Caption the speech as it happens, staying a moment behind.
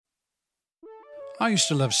I used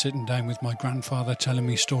to love sitting down with my grandfather telling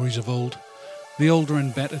me stories of old. The older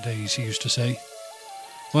and better days, he used to say.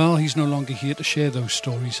 Well, he's no longer here to share those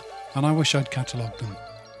stories, and I wish I'd catalogued them.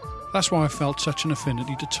 That's why I felt such an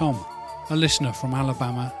affinity to Tom, a listener from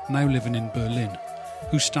Alabama now living in Berlin,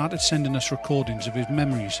 who started sending us recordings of his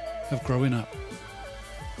memories of growing up.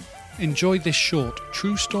 Enjoy this short,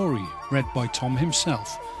 true story read by Tom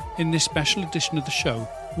himself in this special edition of the show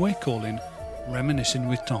we're calling Reminiscing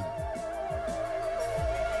with Tom.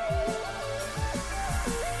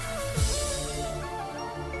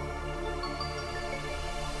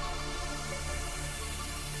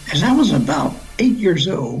 As I was about 8 years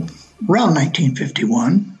old, around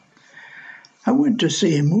 1951, I went to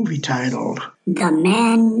see a movie titled The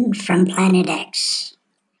Man from Planet X.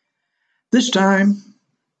 This time,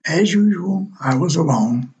 as usual, I was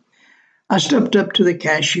alone. I stepped up to the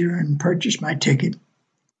cashier and purchased my ticket.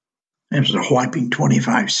 It was a whopping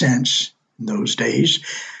 25 cents in those days.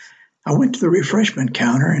 I went to the refreshment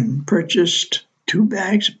counter and purchased 2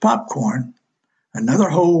 bags of popcorn, another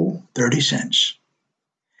whole 30 cents.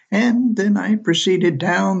 And then I proceeded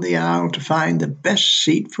down the aisle to find the best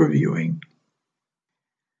seat for viewing.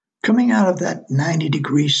 Coming out of that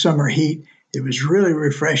 90-degree summer heat, it was really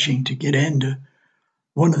refreshing to get into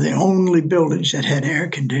one of the only buildings that had air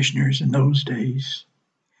conditioners in those days.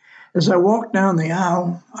 As I walked down the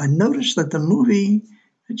aisle, I noticed that the movie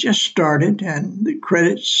had just started and the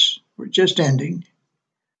credits were just ending.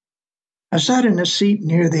 I sat in a seat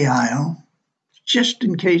near the aisle, just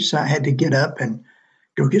in case I had to get up and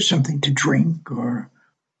go get something to drink or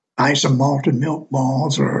buy some malted milk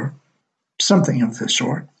balls or something of the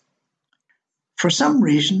sort. For some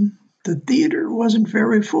reason, the theater wasn't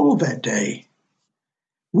very full that day.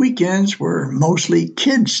 Weekends were mostly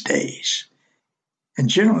kids' days, and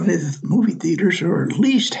generally the movie theaters are at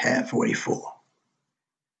least halfway full.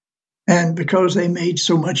 And because they made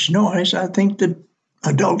so much noise, I think that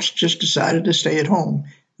adults just decided to stay at home.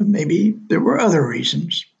 Maybe there were other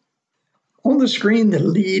reasons. On the screen, the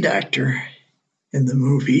lead actor in the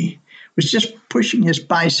movie was just pushing his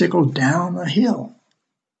bicycle down a hill.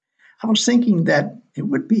 I was thinking that it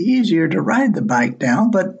would be easier to ride the bike down,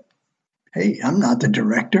 but hey, I'm not the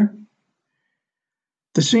director.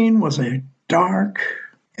 The scene was a dark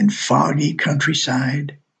and foggy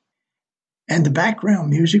countryside, and the background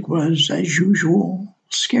music was, as usual,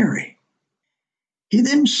 scary. He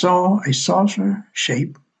then saw a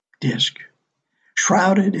saucer-shaped disc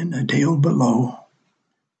shrouded in a dale below.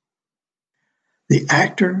 The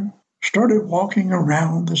actor started walking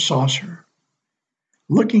around the saucer,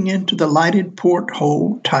 looking into the lighted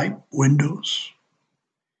porthole-type windows.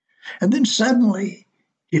 And then suddenly,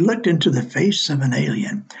 he looked into the face of an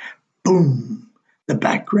alien. Boom! The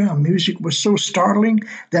background music was so startling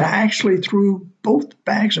that I actually threw both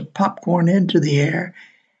bags of popcorn into the air,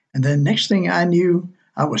 and then next thing I knew,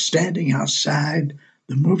 I was standing outside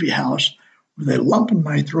the movie house with a lump in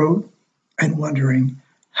my throat and wondering,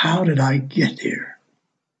 how did I get here?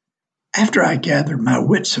 After I gathered my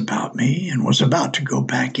wits about me and was about to go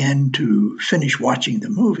back in to finish watching the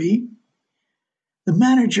movie, the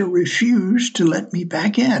manager refused to let me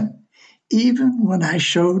back in, even when I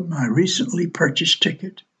showed my recently purchased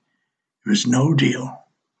ticket. It was no deal.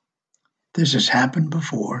 This has happened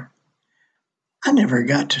before. I never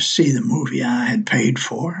got to see the movie I had paid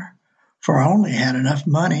for I only had enough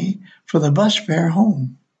money for the bus fare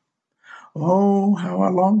home. Oh, how I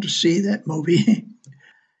longed to see that movie.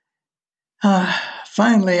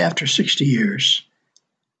 Finally, after 60 years,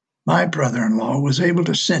 my brother-in-law was able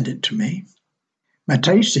to send it to me. My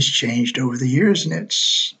taste has changed over the years, and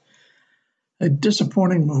it's a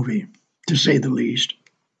disappointing movie, to say the least.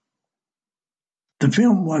 The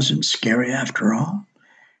film wasn't scary after all,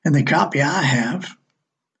 and the copy I have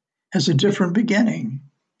has a different beginning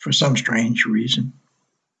for some strange reason.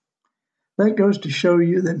 That goes to show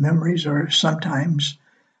you that memories are sometimes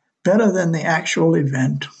better than the actual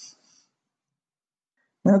event.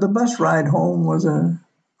 Now, the bus ride home was an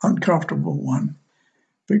uncomfortable one,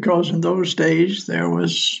 because in those days there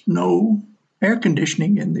was no air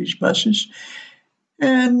conditioning in these buses,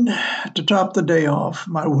 and to top the day off,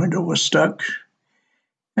 my window was stuck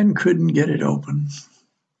and couldn't get it open.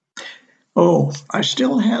 Oh, I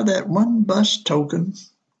still have that one bus token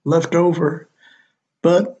left over,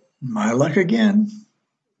 but my luck again,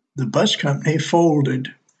 the bus company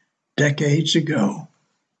folded decades ago.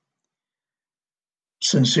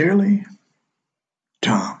 Sincerely,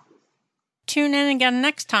 Tom. Tune in again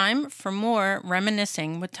next time for more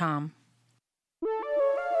Reminiscing with Tom.